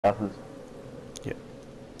houses. Yeah.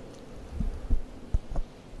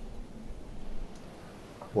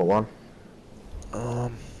 What one?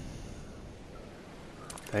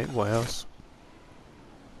 Hey, White House.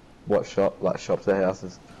 What shop? Like shops or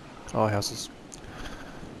houses? Oh, houses.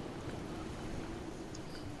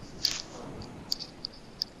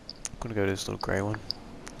 I'm gonna go to this little grey one.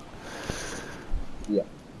 Yeah.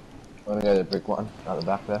 I'm gonna go to the brick one out the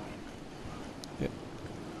back there. Yeah.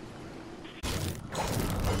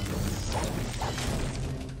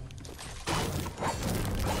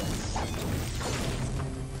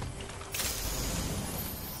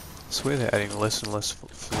 I swear they're adding less and less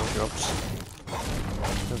floor drops.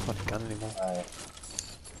 Don't find a gun anymore.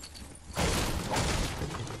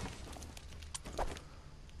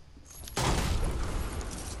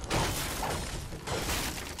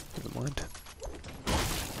 Never mind.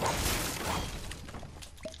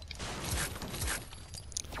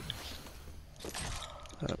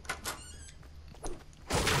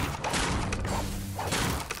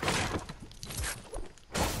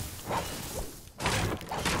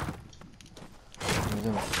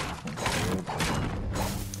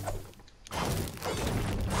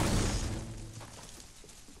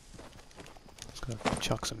 Just gonna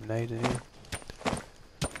chuck some nades in here.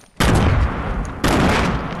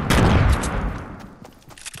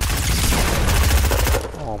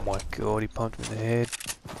 Oh my god, he pumped me in the head.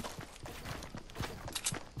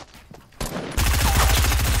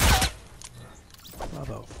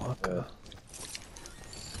 Motherfucker.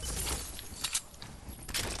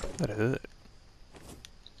 That hurt.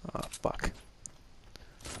 Ah, fuck.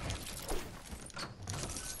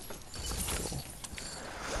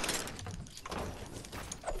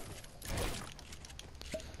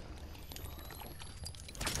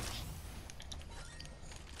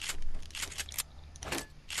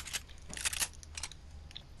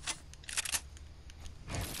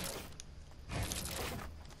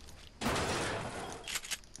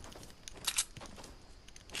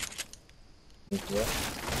 Yeah.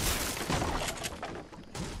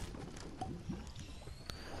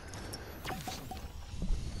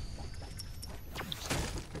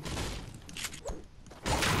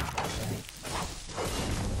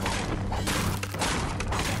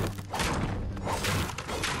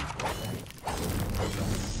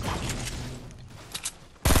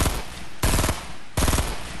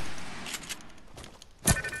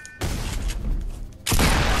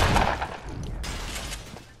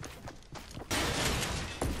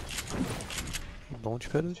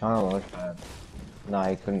 Launch pad? Trying to launch pad. No,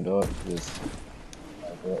 he couldn't do it because I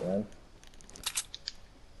do it then.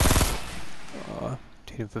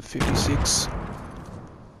 Hit him for 56.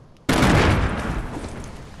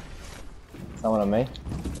 Someone on me?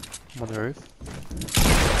 I'm on the roof.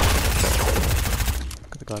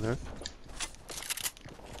 Got the guy on the roof.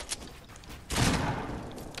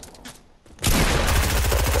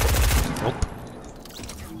 Nope.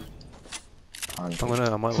 I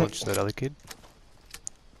might launch that other kid.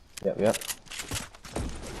 Yep.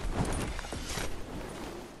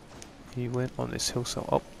 He went on this hillside.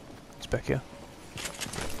 Oh, he's back here.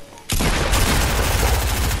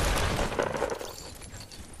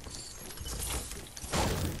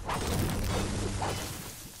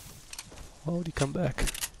 Why would he come back?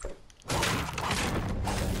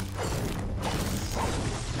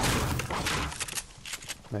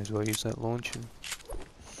 May as well use that launch and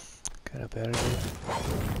get up out of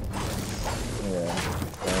there. Yeah.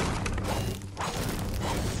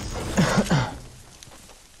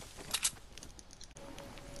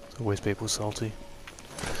 Always people salty.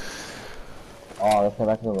 Oh, let's go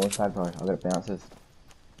back to the launch pad, bro. I've got bounces.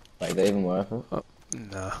 Like, they even worth it? Oh,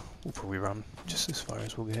 nah, we'll probably run just as far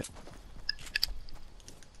as we'll get.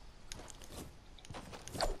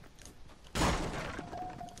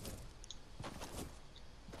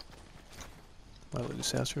 Might look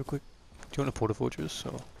this house real quick. Do you want a porta fortress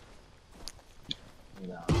or?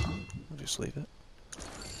 No. I'll just leave it.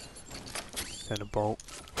 And a bolt.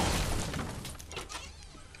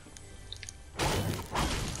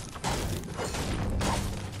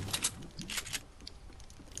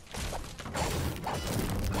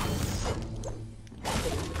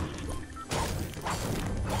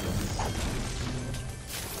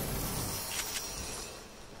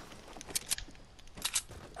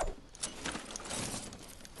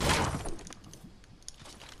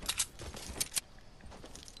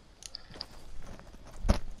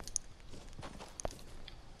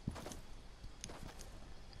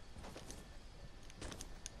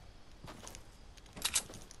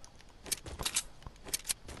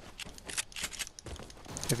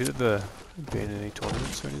 Have you ever been in any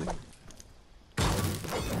tournaments or anything?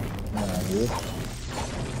 No, dude.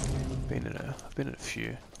 I've been in a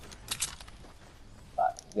few.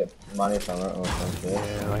 Like, get money from it or some shit.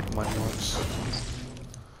 Yeah, like money ones.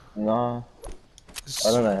 No,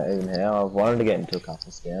 I don't know even how. I've wanted to get into a couple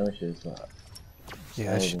of skirmishes, but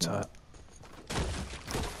Yeah, that shit's hard.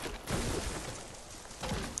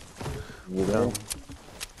 You did?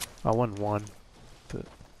 I won one, but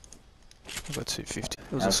I got 250.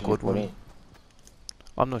 It was How a much did you squad put one. in?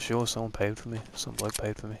 I'm not sure. Someone paid for me. Some bloke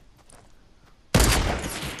paid for me.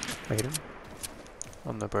 I hit him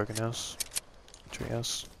on the broken house, tree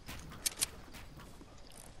house.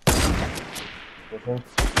 Which one?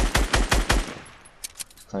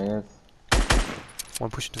 Cleaners. One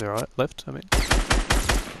pushing to the right, left. I mean,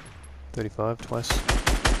 35 twice.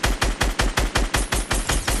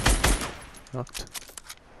 Knocked.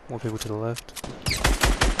 More people to the left.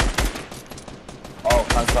 Oh,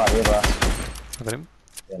 can't right here, bro. I got him.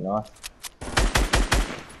 Yeah, nice.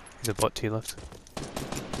 He's a bot to your left.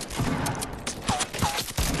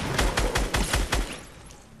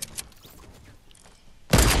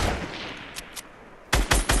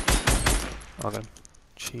 I got him.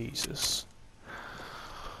 Jesus.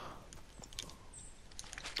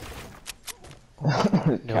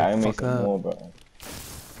 Carry me fuck some up. more, bro.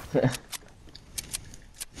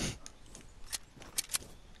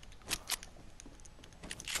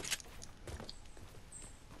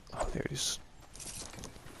 Oh, there it is.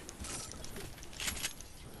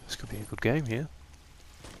 This could be a good game here.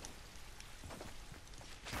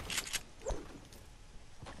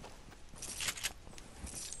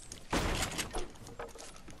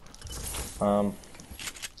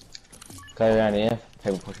 Go around here.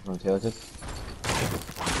 People pushing from tilted.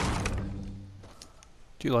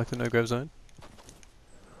 Do you like the no-grab zone?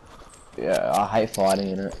 Yeah, I hate fighting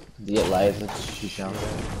in it. You get lasers, you jump.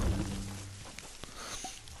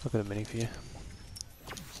 I've got a mini for you.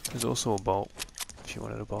 There's also a bolt, if you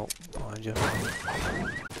wanted a bolt behind you. That's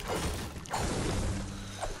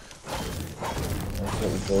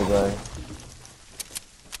what we do, bro.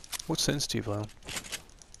 What sense do you play on?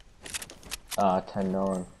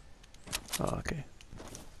 10-9. Oh, okay.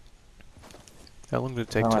 How long did it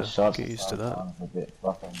take My to shots get used to that? sometimes a bit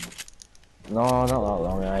fucking... No, not that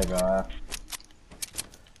long, eh, bro.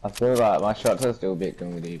 I feel like my shots are still a bit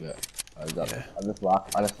gungy, but I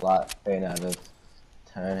just like being able to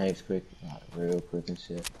turn heaps quick, like real quick and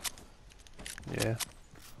shit. Yeah.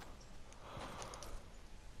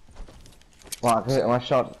 Like my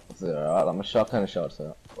shots are alright, like my shotgun shots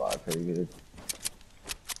are like pretty good.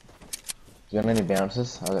 Do you have any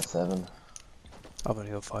bounces? I got 7. I've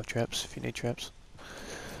only got 5 traps, if you need traps.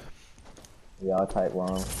 Yeah, I'll take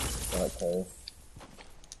 1. I got 2.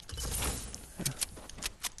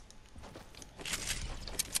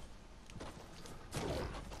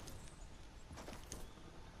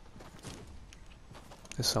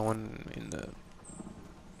 There's someone in the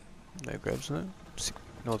no-grab zone,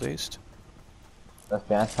 northeast. That's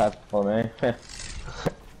bounce pad for me.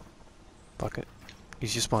 Bucket.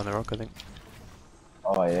 He's just behind the rock, I think.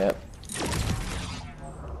 Oh, yeah.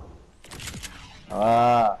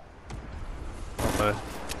 Ah. Uh-oh.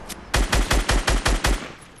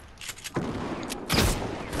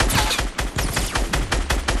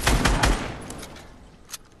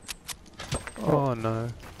 Oh no.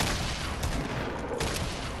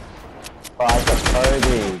 Oh, I got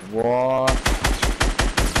Cody. What?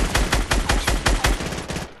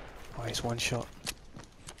 Oh, he's one shot.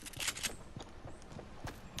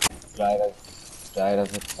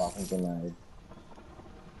 Jada's a fucking grenade.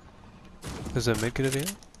 Is there a mid kit over here?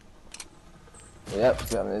 Yep,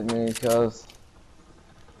 got as many kills.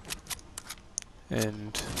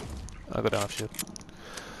 And I got half ship.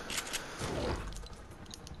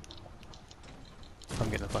 I'm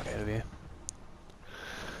getting the fuck out of here.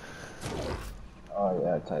 Oh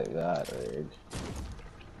yeah, I'll take that, dude.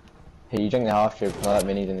 Hey, you drink the half strip, I like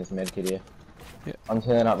minis in this medkit here. Yep. I'm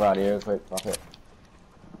turning up right here real quick, fuck it.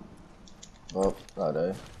 Well,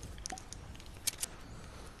 that'll do.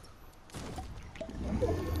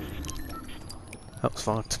 That was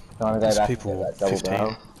fun. Trying to go There's back people to that double 15.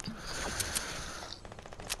 barrel.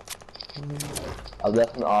 I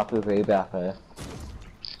left an RPG back there.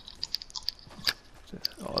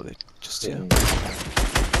 Oh, they just, yeah. Sitting.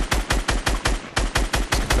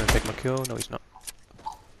 He's gonna take my kill. No, he's not.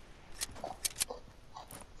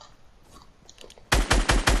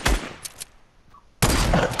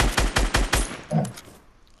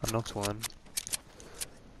 I knocked one.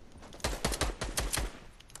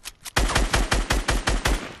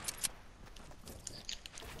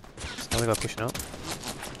 Another guy pushing up.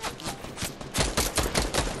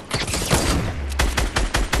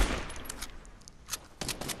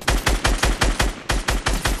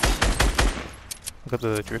 got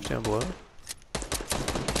the drift down below.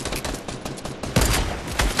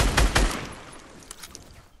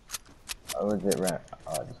 I legit ran.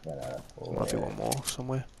 Oh, I just ran out of full. Might be one more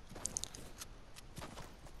somewhere.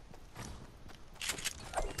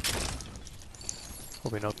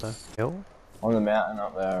 Probably not though. Hill? On the mountain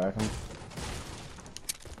up there, I reckon.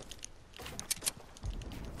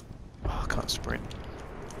 Oh, I can't sprint.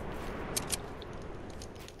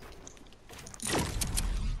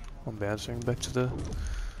 I'm bouncing back to the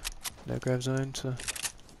no grab zone to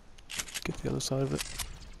get the other side of it.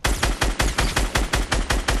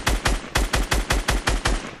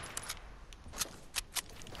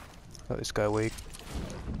 Got this guy weak.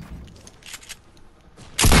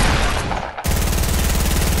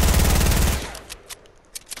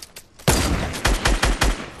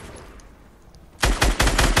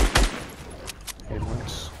 Hit him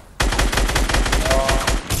once.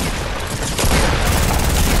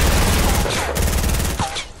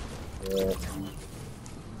 Yeah.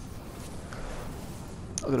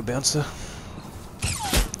 I got a bouncer.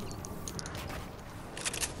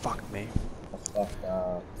 Fuck me. That's fucked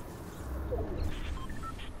up.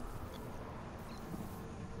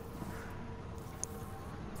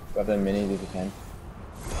 Grab them minis if you can.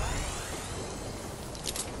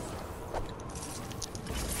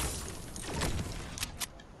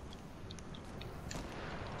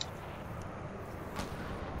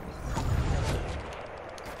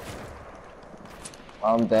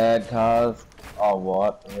 I'm dead, cuz. Oh,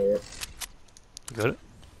 what? Yeah. You got it?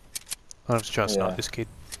 I'm just trying to Yeah. snipe this kid.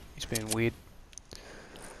 He's being weird.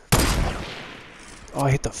 Oh,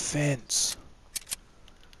 I hit the fence.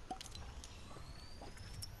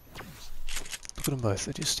 Look at them both,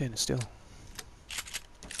 they're just standing still.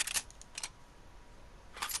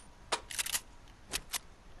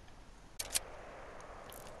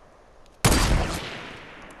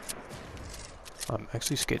 I'm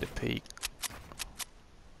actually scared to peek.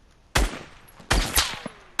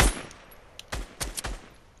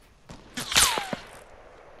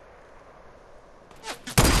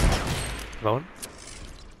 Going.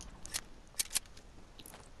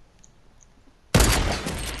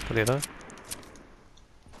 What the other?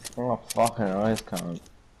 Oh, fucking eyes can't.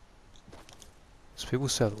 There's people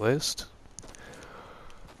southwest.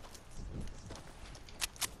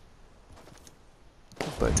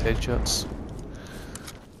 Both headshots.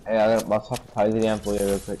 Hey, I'll have to pose it down for you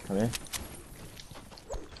real quick, come here.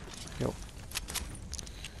 Yep.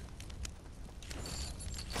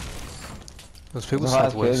 There's people How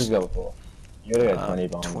much kills southwest. you go before? You gotta go 20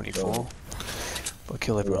 bombs. 24. If I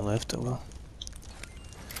kill everyone left, I will.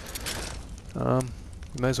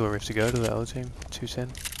 You may as well have to go to the other team,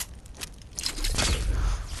 210.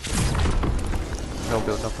 They're all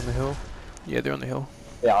building up on the hill. Yeah, they're on the hill.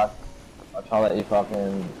 Yeah, I'll try to let you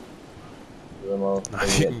fucking do them all. No, so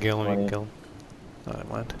you get can kill him, you 20. can kill him. I don't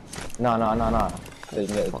mind. No. So you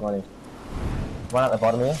can get the 20. One at the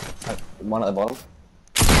bottom here. One at the bottom.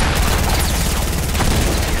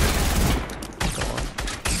 Go on.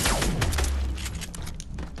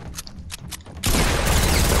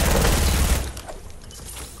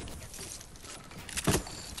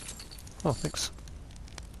 Oh, thanks.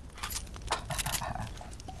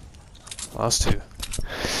 Last two.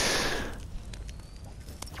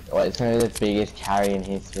 Well, it's gonna be the biggest carry in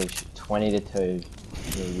history. 20 to 2.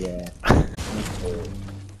 Yeah. 22.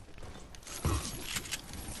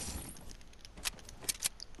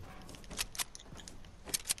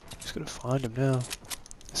 Just gotta find him now.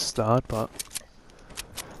 This is the hard part.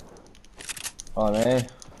 Oh, man.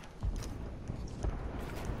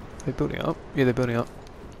 They're building up. Yeah, they're building up.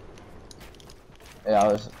 Yeah, I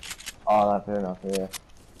was. Oh, that's fair enough, yeah.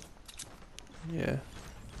 Yeah.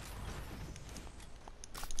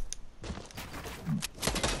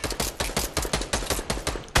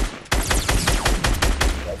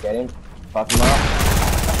 Yeah, get him. Fuck him up.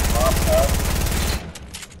 Fuck him up,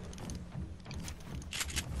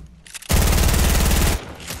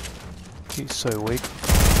 He's so weak.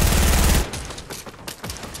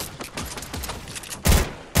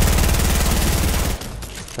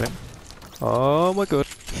 Got him. Oh my god.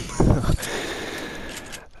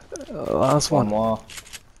 Last One one. more.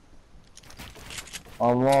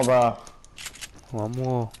 One more, bro. One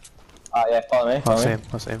more. Oh, yeah, follow me. I Follow see me. him.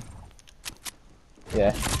 I see him.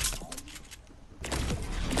 Yeah.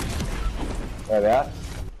 Whereabouts?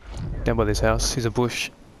 Down by this house. He's a bush.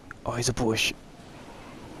 Oh, he's a bush.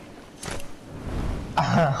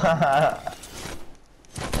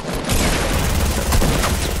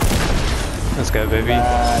 Let's go, baby.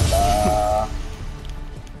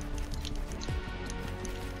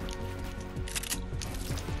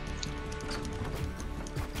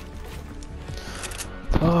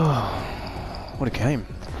 What a game.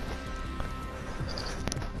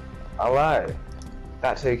 Alright.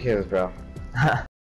 Got 2 kills, bro.